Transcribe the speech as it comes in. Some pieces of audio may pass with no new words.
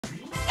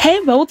Hey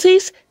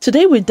Multis,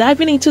 today we're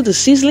diving into the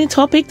sizzling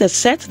topic that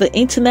set the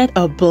internet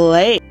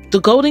ablaze. The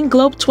Golden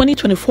Globe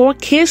 2024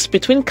 kiss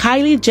between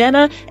Kylie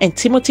Jenner and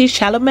Timothee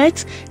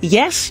Chalamet.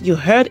 Yes, you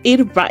heard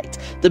it right.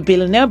 The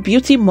billionaire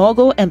beauty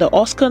mogul and the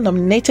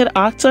Oscar-nominated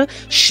actor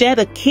shared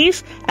a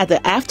kiss at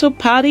the after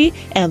party,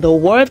 and the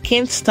world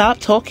can't stop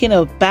talking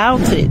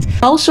about it.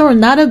 Also,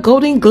 another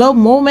Golden Globe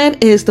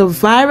moment is the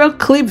viral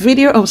clip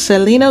video of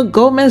Selena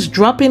Gomez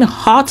dropping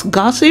hot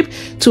gossip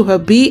to her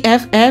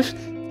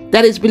BFF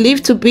that is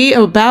believed to be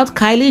about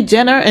Kylie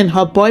Jenner and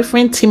her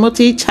boyfriend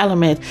Timothee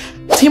Chalamet.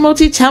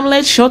 Timothee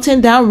Chalamet shutting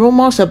down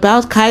rumors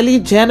about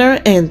Kylie Jenner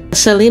and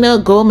Selena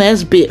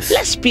Gomez beef.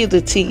 Let's spill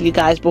the tea, you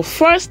guys. But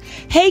first,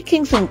 hey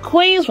kings and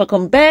queens,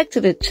 welcome back to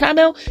the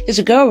channel. It's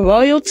your girl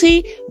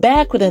Royalty,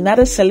 back with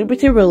another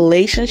celebrity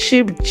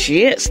relationship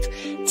gist.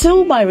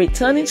 To my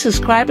returning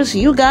subscribers,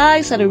 you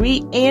guys are the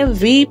real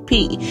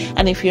MVP.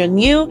 And if you're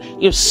new,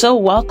 you're so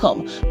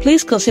welcome.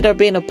 Please consider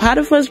being a part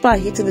of us by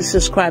hitting the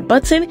subscribe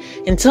button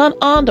and turn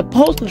on the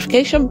post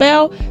notification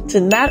bell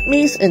to not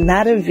miss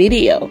another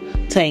video.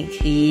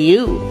 Thank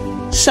you.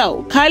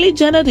 So, Kylie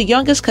Jenner, the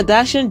youngest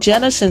Kardashian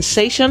Jenner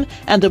sensation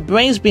and the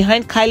brains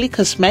behind Kylie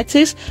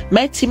Cosmetics,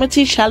 met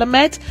Timothee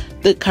Chalamet,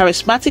 the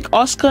charismatic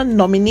Oscar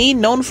nominee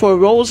known for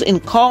roles in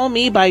Call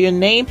Me By Your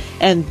Name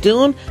and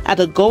Dune, at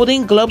the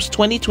Golden Globes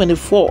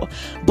 2024.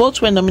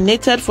 Both were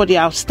nominated for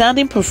their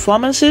outstanding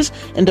performances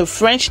in The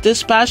French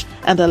Dispatch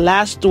and The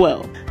Last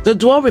Duel. The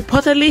duo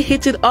reportedly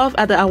hit it off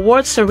at the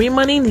awards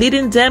ceremony,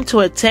 leading them to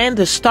attend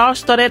the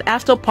star-studded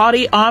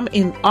after-party arm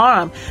in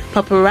arm.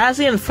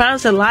 Paparazzi and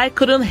fans alike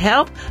couldn't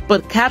help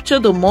but capture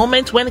the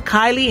moment when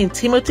Kylie and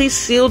Timothee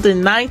sealed the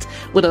night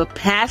with a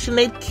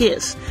passionate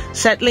kiss,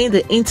 setting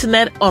the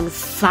internet on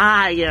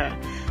fire.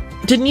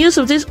 The news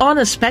of this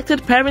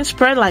unexpected pairing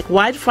spread like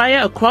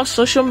wildfire across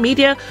social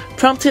media,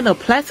 prompting a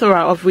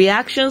plethora of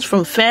reactions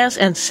from fans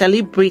and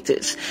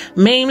celebrities.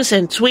 Memes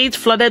and tweets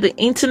flooded the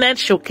internet,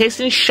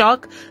 showcasing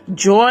shock,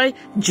 joy,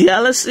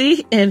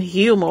 jealousy, and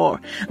humor.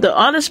 The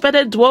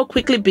unexpected duo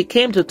quickly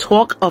became the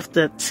talk of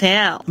the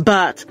town.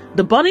 But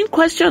the burning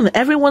question on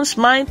everyone's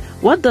mind: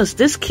 what does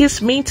this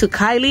kiss mean to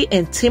Kylie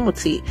and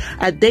Timothee?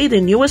 Are they the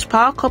newest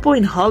power couple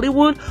in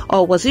Hollywood,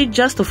 or was it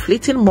just a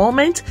fleeting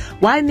moment?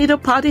 While neither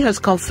party has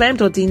confirmed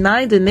or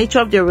denied the nature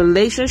of their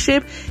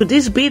relationship, could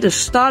this be the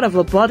start of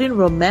a budding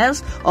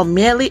romance or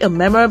merely a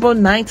memorable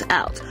night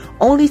out?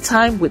 Only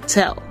time will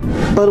tell.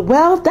 But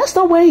well, that's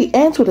not where it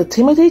ends with the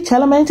Timothee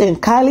Chalamet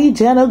and Kylie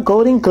Jenner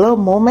Golden Globe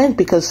moment,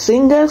 because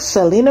singer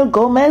Selena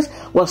Gomez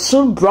was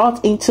soon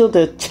brought into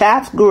the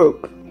chat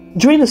group.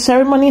 During the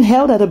ceremony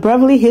held at the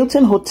Beverly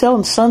Hilton Hotel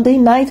on Sunday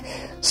night,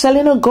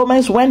 Selena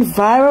Gomez went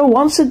viral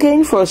once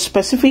again for a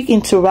specific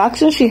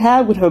interaction she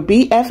had with her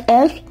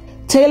BFF,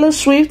 Taylor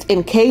Swift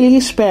and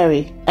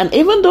𝕊𝕦𝕓𝕗𝕗𝕗𝕗. And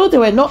even though there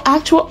were no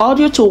actual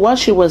audio to what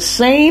she was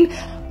saying,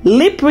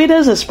 lip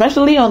readers,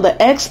 especially on the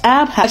X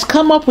app, has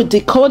come up with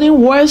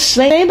decoding words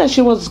saying that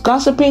she was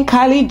gossiping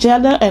Kylie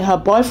Jenner and her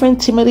boyfriend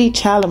Timothee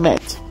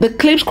Chalamet. The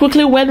clips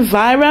quickly went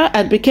viral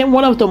and became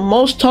one of the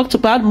most talked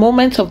about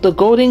moments of the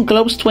Golden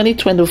Globes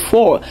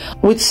 2024,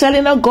 with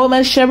Selena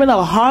Gomez sharing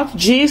a hot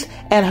gist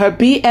and her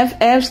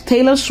BFFs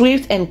Taylor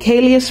Swift and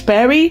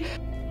𝕊𝕦𝕗𝕗𝕗𝕗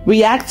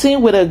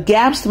reacting with a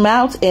gasped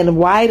mouth and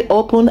wide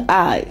open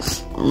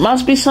eyes.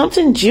 Must be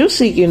something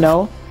juicy, you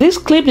know. This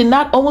clip did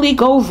not only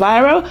go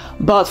viral,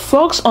 but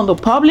folks on the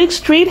public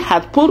street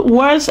had put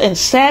words and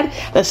said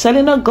that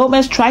Selena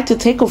Gomez tried to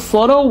take a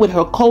photo with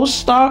her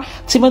co-star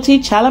Timothee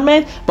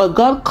Chalamet but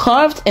got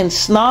curved and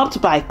snubbed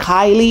by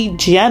Kylie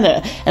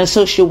Jenner, and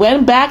so she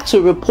went back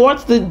to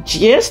report the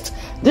gist,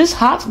 this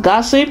hot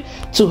gossip,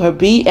 to her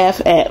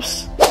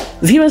BFFs.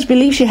 Viewers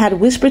believe she had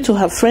whispered to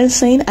her friend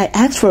saying, "I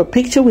asked for a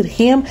picture with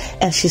him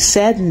and she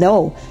said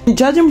no."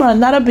 Judging by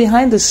another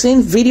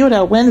behind-the-scenes video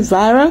that went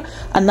viral,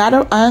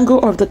 another angle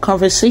of the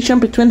conversation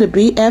between the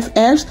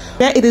BFFs,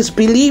 where it is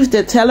believed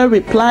that Taylor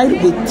replied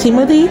with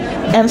Timothee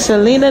and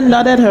Selena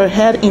nodded her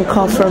head in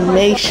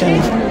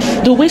confirmation.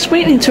 The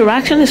whispering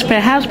interaction is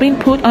perhaps being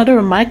put under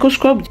a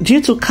microscope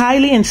due to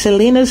Kylie and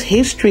Selena's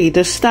history.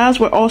 The stars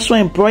were also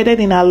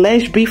embroidered in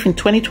alleged beef in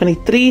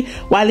 2023,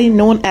 widely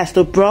known as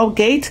the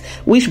𝕗𝕗𝕗𝕗𝕗𝕗,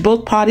 which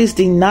both parties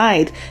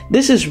denied.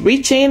 This is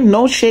reaching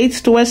no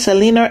shades towards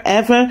Selena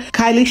ever,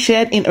 Kylie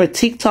shared in her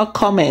TikTok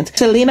comment.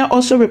 Selena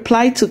also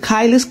replied to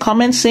Kylie's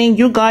comment saying,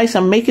 "You guys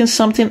are making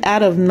something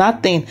out of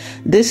nothing.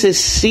 This is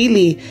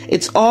silly.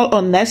 It's all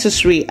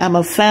unnecessary. I'm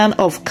a fan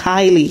of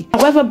Kylie."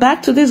 However,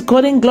 back to this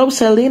Golden Globe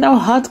Selena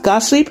hot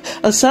gossip.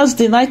 A source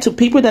denied to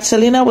people that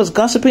Selena was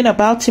gossiping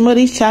about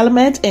Timothee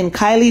Chalamet and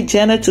Kylie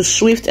Jenner to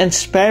Swift and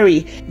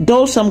Sperry.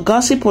 Though some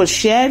gossip was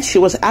shared, she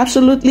was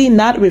absolutely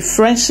not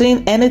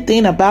referencing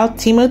anything about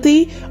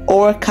Timothee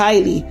or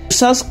Kylie. The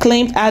source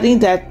claimed, adding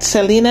that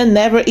Selena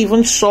never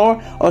even saw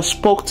or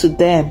spoke to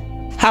them.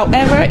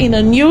 However, in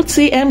a new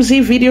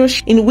TMZ video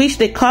in which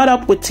they caught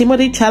up with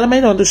Timothee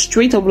Chalamet on the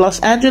street of Los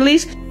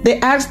Angeles, they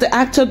asked the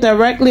actor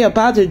directly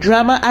about the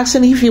drama,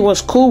 asking if he was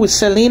cool with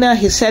Selena.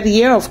 He said,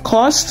 yeah, of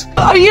course.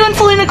 Are you and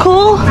Selena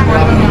cool?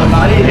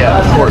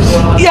 Yeah, of course.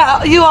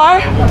 Yeah, you are?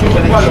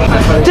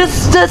 Does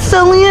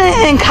Selena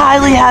and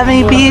Kylie have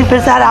any beef?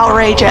 Is that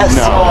outrageous?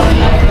 No.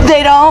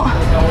 They don't?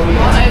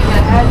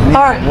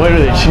 Or, What are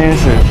the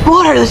chances?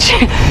 what are the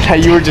chances? How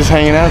you were just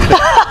hanging out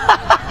there?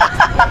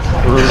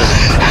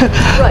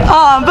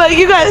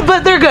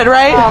 But they're good,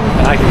 right?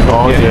 I can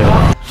go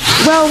yeah.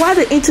 Well, while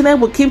the internet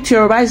will keep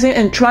theorizing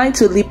and trying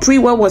to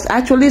𝕊𝕦𝕓𝕟𝕖 what was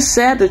actually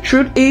said, the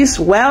truth is,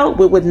 well,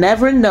 we would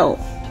never know.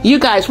 You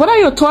guys, what are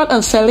your thoughts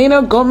on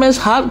Selena Gomez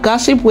hot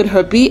gossip with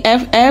her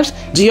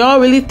BFFs? Do y'all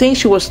really think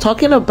she was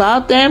talking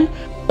about them?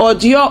 Or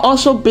do y'all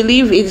also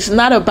believe it's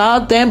not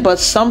about them but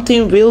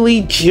something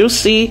really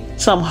juicy,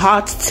 some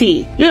hot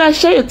tea? You guys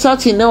share your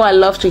thoughts. You know I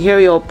love to hear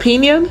your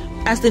opinion.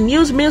 As the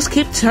news mills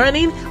keep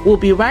turning, we'll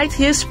be right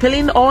here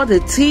spilling all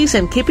the teas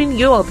and keeping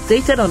you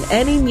updated on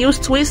any news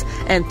twists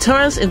and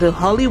turns in the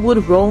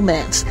Hollywood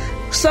romance.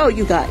 So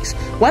you guys,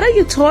 what are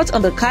your thoughts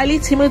on the Kylie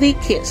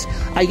Timothee kiss?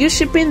 Are you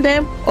shipping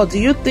them, or do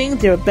you think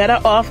they're better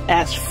off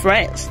as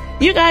friends?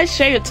 You guys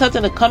share your thoughts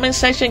in the comment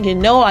section. You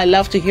know I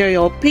love to hear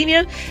your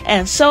opinion.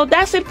 And so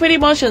that's it pretty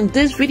much in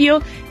this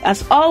video.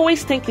 As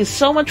always, thank you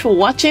so much for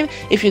watching.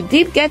 If you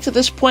did get to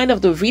this point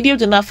of the video,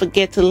 do not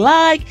forget to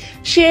like,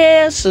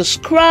 share,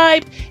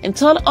 subscribe, and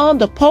turn on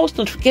the post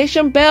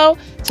notification bell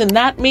to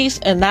not miss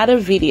another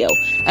video.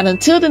 And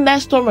until the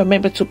next one,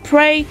 remember to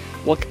pray,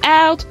 work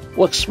out,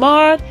 work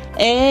smart,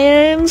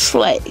 and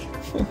slay.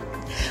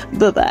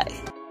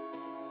 Bye-bye.